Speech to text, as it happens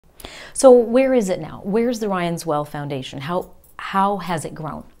So where is it now? Where's the Ryan's Well Foundation? How has it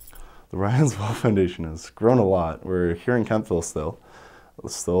grown? The Ryan's Well Foundation has grown a lot. We're here in Kentville still.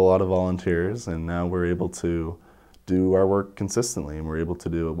 There's still a lot of volunteers, and now we're able to do our work consistently, and we're able to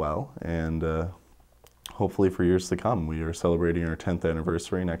do it well. And hopefully for years to come. We are celebrating our 10th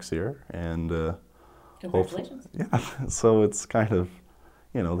anniversary next year, and Congratulations. yeah, so it's kind of,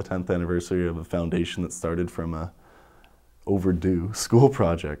 you know, the 10th anniversary of a foundation that started from a overdue school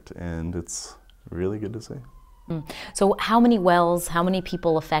project, and it's really good to see. So how many wells, how many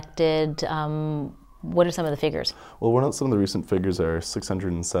people affected? What are some of the figures? Well, some of the recent figures are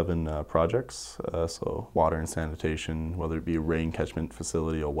 607 projects, so water and sanitation, whether it be a rain catchment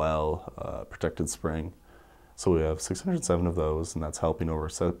facility, a well, protected spring. So we have 607 of those, and that's helping over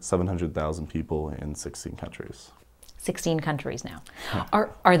 700,000 people in 16 countries. 16 countries now.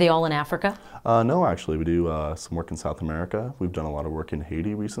 Are they all in Africa? No, actually, we do some work in South America. We've done a lot of work in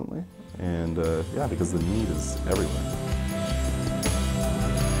Haiti recently, and yeah, because the need is everywhere.